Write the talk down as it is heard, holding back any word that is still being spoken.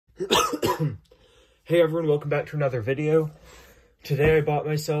Hey everyone, welcome back to another video. Today I bought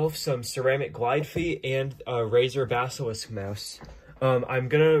myself some ceramic glide feet and a Razer basilisk mouse. I'm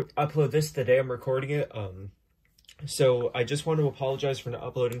gonna upload this the day I'm recording it. So I just want to apologize for not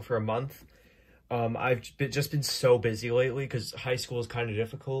uploading for a month. I've just been so busy lately because high school is kind of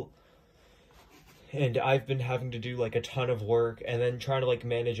difficult. And I've been having to do like a ton of work and then trying to like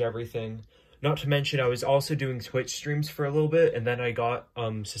manage everything. Not to mention, I was also doing Twitch streams for a little bit, and then I got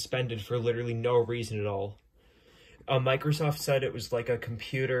suspended for literally no reason at all. Microsoft said it was like a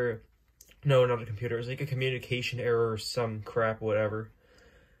computer... No, not a computer. It was like a communication error or some crap, whatever.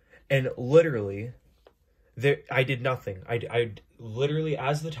 And literally, I did nothing. I literally,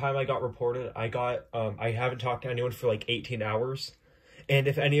 as the time I got reported, I haven't talked to anyone for like 18 hours. And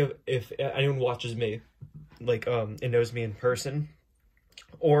if anyone watches me, like, and knows me in person,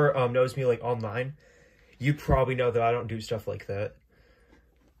 or knows me like online, you probably know that I don't do stuff like that.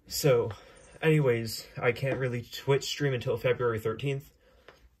 So anyways, I can't really Twitch stream until February 13th.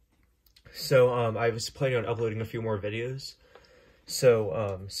 So I was planning on uploading a few more videos.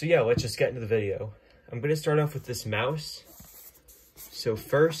 So yeah, let's just get into the video. I'm gonna start off with this mouse. So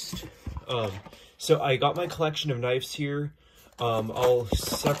first, so I got my collection of knives here. I'll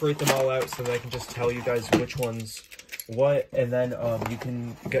separate them all out so that I can just tell you guys which one's what, and then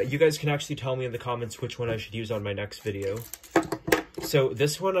you guys can actually tell me in the comments which one I should use on my next video. So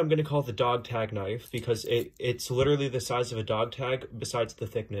this one I'm going to call the dog tag knife because it's literally the size of a dog tag besides the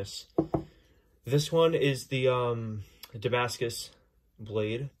thickness. This one is the Damascus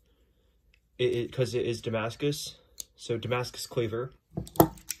blade, because it is Damascus, so Damascus cleaver.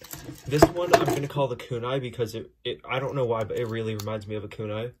 This one I'm going to call the kunai because I don't know why, but it really reminds me of a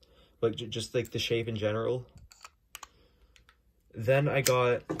kunai, like just like the shape in general. Then I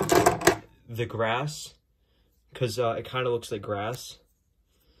got the grass, because it kind of looks like grass.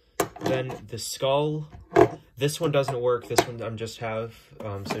 Then the skull. This one doesn't work. This one I'm just have,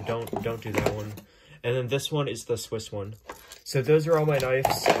 so don't do that one. And then this one is the Swiss one. So those are all my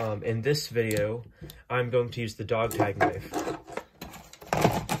knives. In this video, I'm going to use the dog tag knife.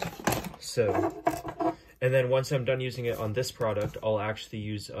 So, and then once I'm done using it on this product, I'll actually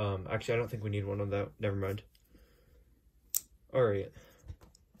use, actually I don't think we need one on that. Never mind. Alright,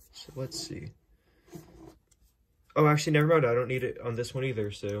 so let's see. Oh, actually, never mind. I don't need it on this one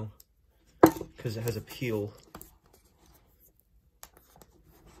either, so... because it has a peel.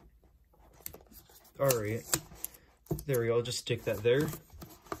 Alright. There we go. I'll just stick that there.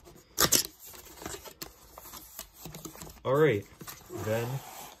 Alright. Then,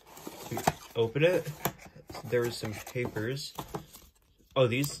 we open it. There's some papers. Oh,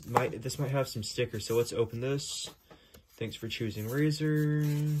 this might have some stickers, so let's open this. Thanks for choosing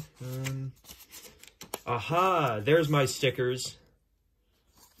Razer. Aha! There's my stickers.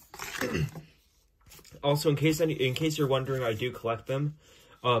 Also, in case you're wondering, I do collect them,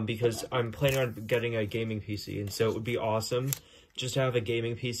 because I'm planning on getting a gaming PC, and so it would be awesome just to have a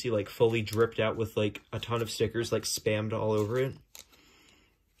gaming PC like fully dripped out with like a ton of stickers like spammed all over it.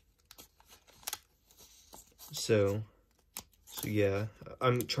 So yeah,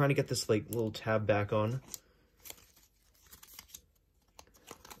 I'm trying to get this like little tab back on.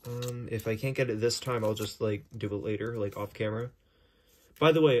 If I can't get it this time, I'll just, like, do it later, like, off camera.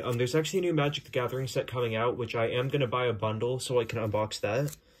 By the way, there's actually a new Magic the Gathering set coming out, which I am gonna buy a bundle so I can unbox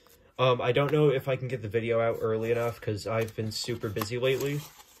that. I don't know if I can get the video out early enough, because I've been super busy lately.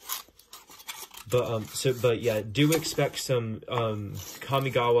 But yeah, do expect some,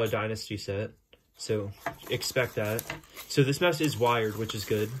 Kamigawa Dynasty set. So, expect that. So this mouse is wired, which is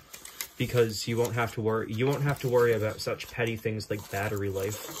good, because you won't have to worry about such petty things like battery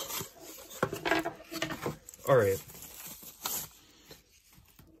life. Alright.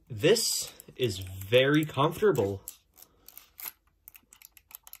 This is very comfortable.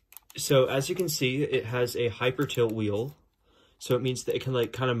 So as you can see, it has a hyper tilt wheel. So it means that it can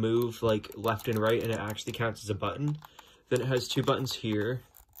like kind of move like left and right, and it actually counts as a button. Then it has two buttons here.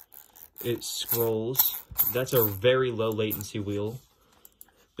 It scrolls. That's a very low latency wheel.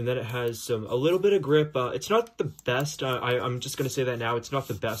 And then it has a little bit of grip. It's not the best. I'm just going to say that now. It's not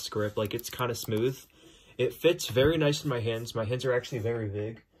the best grip. Like, it's kind of smooth. It fits very nice in my hands. My hands are actually very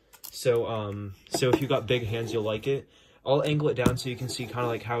big. So, so if you got big hands, you'll like it. I'll angle it down so you can see kind of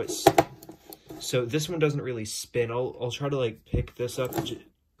like how it's... So this one doesn't really spin. I'll try to like pick this up.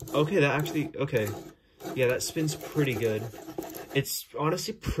 Okay, that actually... Okay. Yeah, that spins pretty good. It's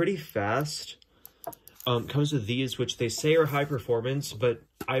honestly pretty fast. Comes with these, which they say are high performance, but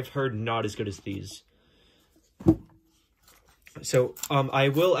I've heard not as good as these. So, I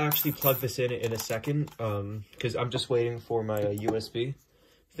will actually plug this in a second, because I'm just waiting for my USB.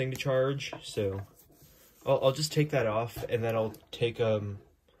 thing to charge, so I'll just take that off, and then I'll take a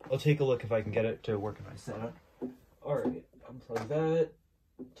look if I can get it to work in my setup. Alright, unplug that,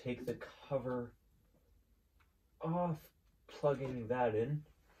 take the cover off, plugging that in,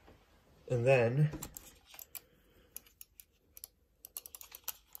 and then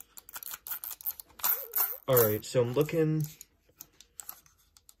alright, so I'm looking,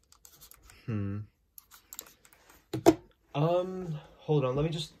 hold on, let me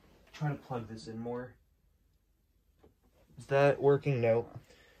just try to plug this in more. Is that working? No.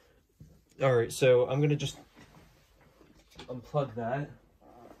 Alright, so I'm gonna just unplug that,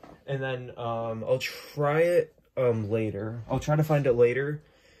 and then I'll try it later. I'll try to find it later,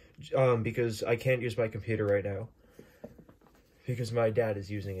 because I can't use my computer right now, because my dad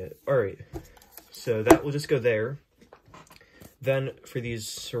is using it. Alright, so that will just go there. Then for these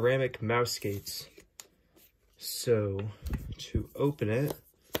ceramic mouse skates, so to open it,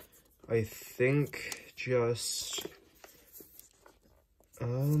 I think just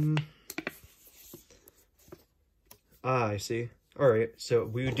I see. Alright, so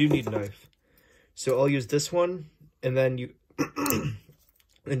we do need a knife. So I'll use this one, and then you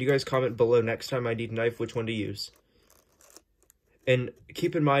and you guys comment below next time I need a knife which one to use. And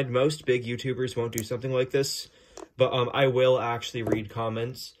keep in mind, most big YouTubers won't do something like this, but I will actually read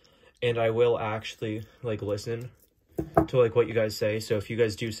comments, and I will actually, like, listen to, like, what you guys say. So if you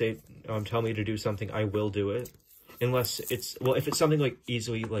guys do say, tell me to do something, I will do it. Unless it's, well, if it's something, like,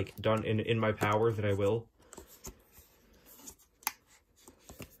 easily, like, done in my power, then I will.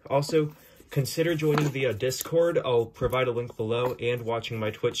 Also, consider joining the Discord. I'll provide a link below, and watching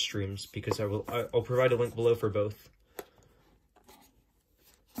my Twitch streams, because I'll provide a link below for both.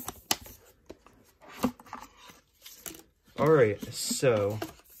 Alright, so,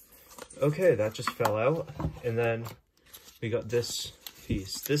 okay, that just fell out, and then we got this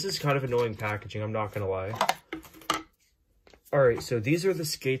piece. This is kind of annoying packaging, I'm not gonna lie. Alright, so these are the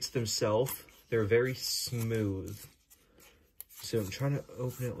skates themselves. They're very smooth. So I'm trying to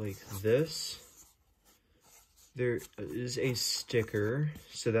open it like this. There is a sticker,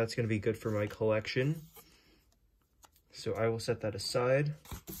 so that's going to be good for my collection. So I will set that aside.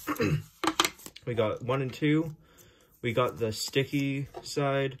 We got 1 and 2. We got the sticky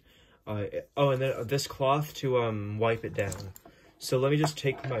side. Oh, and then this cloth to wipe it down. So let me just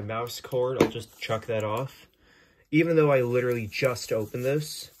take my mouse cord. I'll just chuck that off. Even though I literally just opened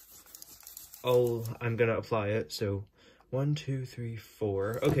this, I'm going to apply it. So 1, 2, 3,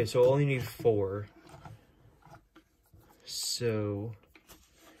 4. Okay, so I only need 4. So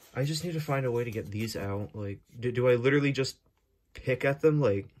I just need to find a way to get these out. Like, do I literally just pick at them?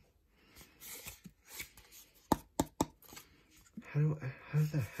 Like, how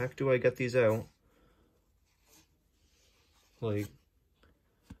the heck do I get these out? Like,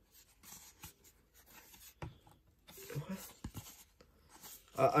 what?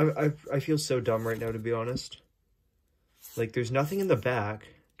 I feel so dumb right now, to be honest. Like, there's nothing in the back.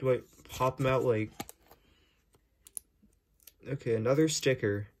 Do I pop them out, like... Okay, another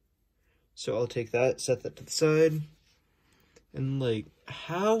sticker. So I'll take that, set that to the side. And, like,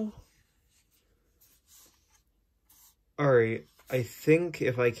 how? Alright, I think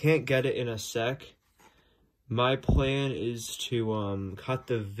if I can't get it in a sec, my plan is to, cut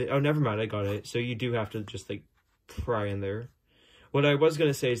the oh, never mind, I got it. So you do have to just, like, pry in there. What I was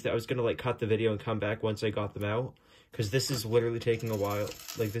gonna say is that I was gonna, like, cut the video and come back once I got them out. Because this is literally taking a while.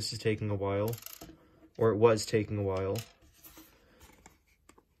 Like, this is taking a while. Or it was taking a while.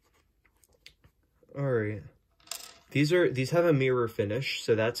 Alright. These have a mirror finish,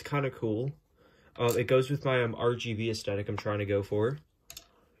 so that's kind of cool. It goes with my RGB aesthetic I'm trying to go for.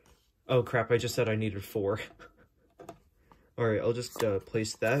 Oh crap, I just said I needed 4. Alright, I'll just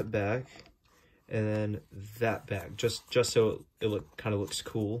place that back. And then that back. Just so it kind of looks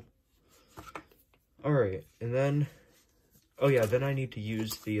cool. Alright, and then... Oh yeah, then I need to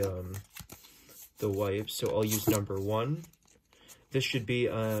use the wipes, so I'll use number 1. This should be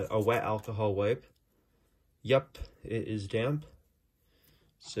a wet alcohol wipe. Yep, it is damp.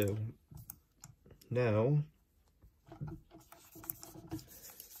 So, now,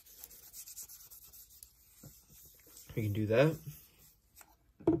 we can do that.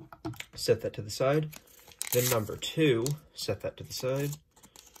 Set that to the side. Then number 2, set that to the side.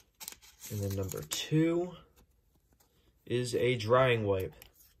 And then number 2 is a drying wipe.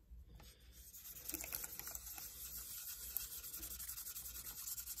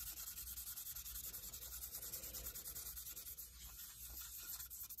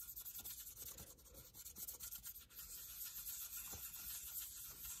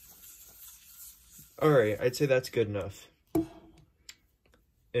 Alright, I'd say that's good enough.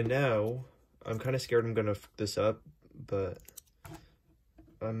 And now, I'm kind of scared I'm going to fuck this up, but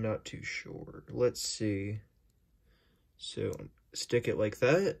I'm not too sure. Let's see. So, stick it like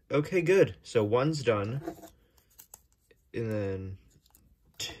that. Okay, good. So, 1's done. And then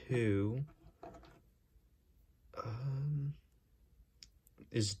 2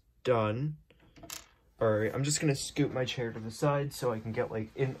 is done. All right, I'm just gonna scoot my chair to the side so I can get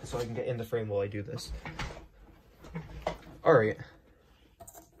in the frame while I do this. All right,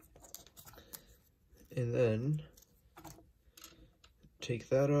 and then take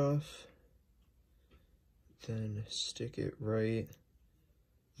that off, then stick it right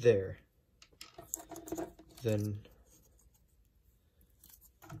there. Then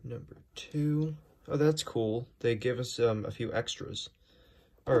number 2. Oh, that's cool. They give us a few extras.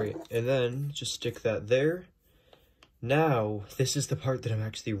 All right, and then just stick that there. Now, this is the part that I'm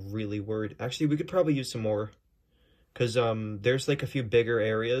actually really worried. Actually, we could probably use some more, because there's like a few bigger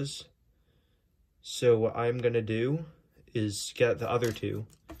areas. So what I'm gonna do is get the other 2,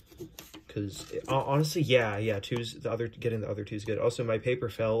 because honestly, yeah, getting the other 2 is good. Also, my paper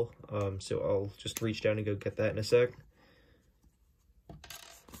fell, so I'll just reach down and go get that in a sec.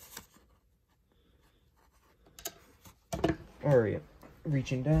 All right.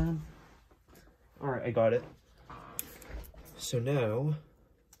 Reaching down. All right, I got it. So now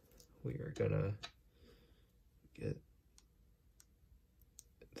we are gonna get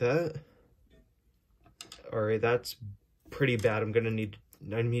that. All right, that's pretty bad. I need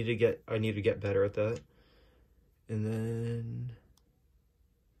to get better at that. And then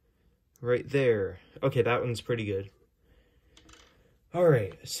right there. Okay, that one's pretty good. All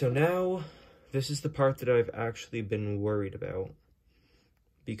right, so now this is the part that I've actually been worried about,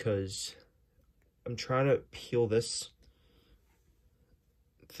 because I'm trying to peel this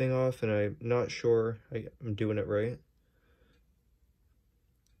thing off and I'm not sure I'm doing it right.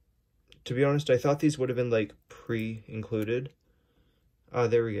 To be honest, I thought these would have been like pre-included.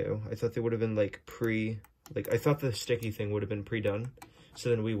 There we go. I thought they would have been like I thought the sticky thing would have been pre-done, so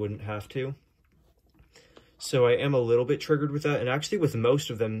then we wouldn't have to. So I am a little bit triggered with that, and actually with most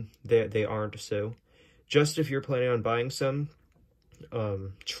of them, they aren't. So just if you're planning on buying some,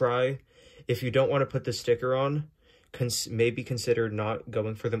 try, if you don't want to put the sticker on, maybe consider not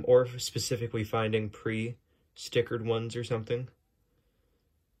going for them, or specifically finding pre-stickered ones or something.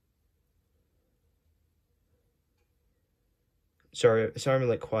 Sorry I'm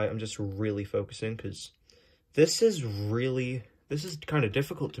like quiet. I'm just really focusing, because this is kind of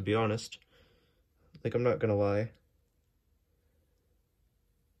difficult, to be honest. Like, I'm not gonna lie.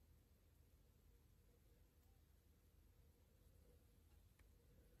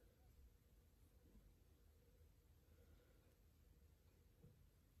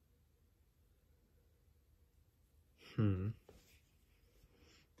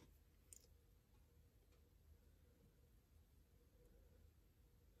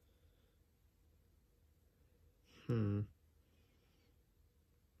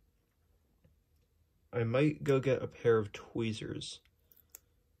 I might go get a pair of tweezers.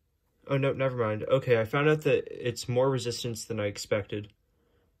 Oh, no, never mind. Okay, I found out that it's more resistance than I expected.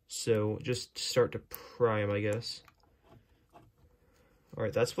 So just start to pry them, I guess. All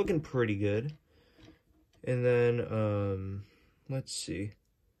right, that's looking pretty good. And then, let's see.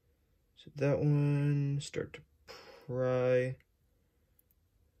 So that one, start to pry.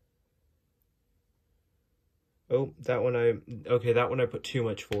 Oh, that one I put too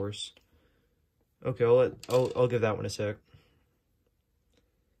much force. Okay, I'll give that one a sec.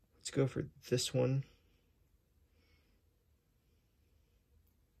 Let's go for this one.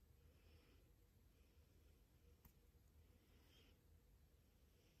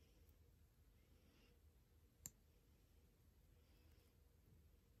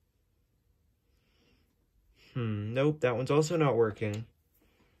 Nope, that one's also not working.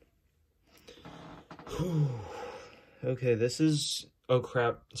 Okay, this is, oh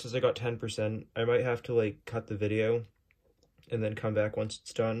crap, since I got 10%, I might have to like cut the video and then come back once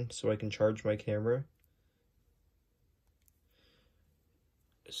it's done so I can charge my camera.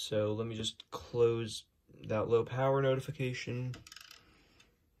 So let me just close that low power notification,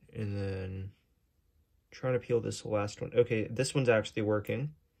 and then trying to peel this last one. Okay, this one's actually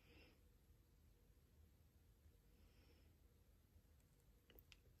working.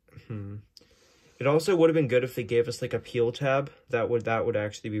 It also would have been good if they gave us like a peel tab. That would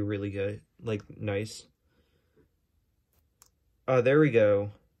actually be really good, like nice. There we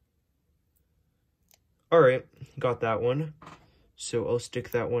go. All right, got that one. So I'll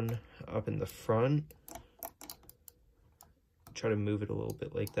stick that one up in the front. Try to move it a little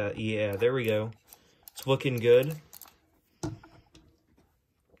bit like that. Yeah, there we go. It's looking good.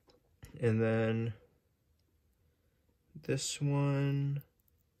 And then this one.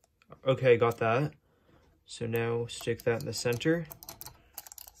 Okay, got that. So now stick that in the center,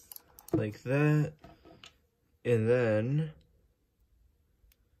 like that. And then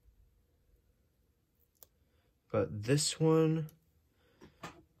got this one.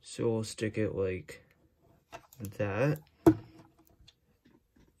 So we'll stick it like that.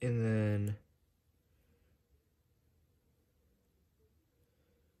 And then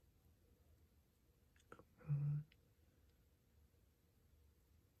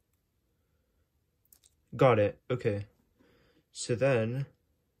got it. Okay. So then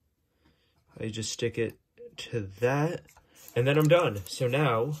I just stick it to that, and then I'm done. So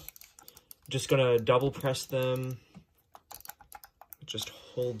now I'm just gonna double press them. Just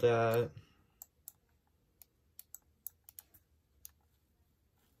hold that.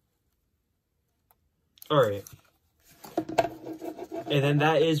 All right. And then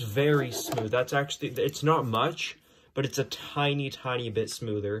that is very smooth. That's actually, it's not much, but it's a tiny, tiny bit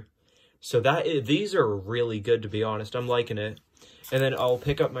smoother. So these are really good, to be honest. I'm liking it. And then I'll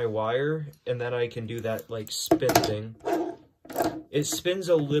pick up my wire, and then I can do that, like, spin thing. It spins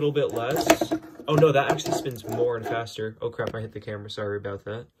a little bit less. Oh, no, that actually spins more and faster. Oh, crap, I hit the camera. Sorry about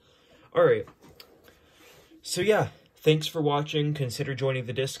that. All right. So, yeah. Thanks for watching. Consider joining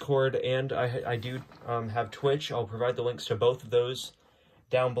the Discord, and I do have Twitch. I'll provide the links to both of those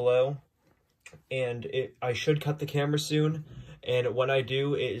down below. And I should cut the camera soon, and when I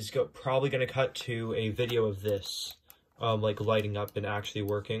do, it is probably going to cut to a video of this, like lighting up and actually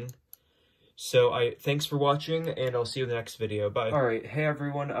working. So thanks for watching, and I'll see you in the next video. Bye. All right, hey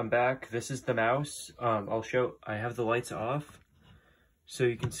everyone, I'm back. This is the mouse. I have the lights off. So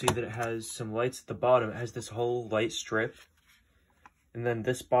you can see that it has some lights at the bottom. It has this whole light strip. And then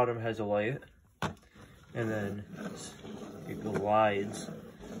this bottom has a light. And then it glides.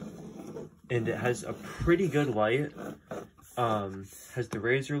 And it has a pretty good light. Has the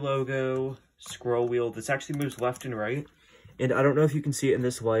Razer logo, scroll wheel. This actually moves left and right. And I don't know if you can see it in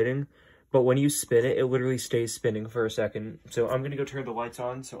this lighting, but when you spin it, it literally stays spinning for a second. So I'm going to go turn the lights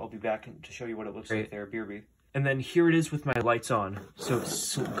on, so I'll be back to show you what it looks like there. BRB. And then here it is with my lights on. So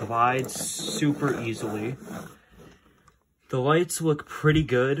it glides super easily. The lights look pretty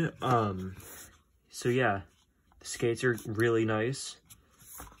good. So yeah, the skates are really nice.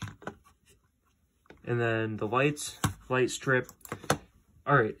 And then the light strip.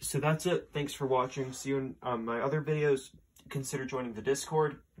 All right, so that's it. Thanks for watching. See you in my other videos. Consider joining the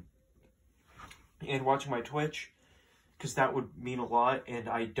Discord and watching my Twitch, because that would mean a lot, and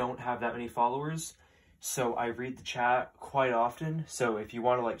I don't have that many followers. So I read the chat quite often. So if you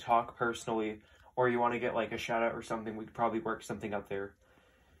want to like talk personally, or you want to get like a shout out or something, we could probably work something up there.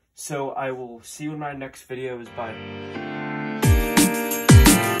 So I will see you in my next videos. Bye.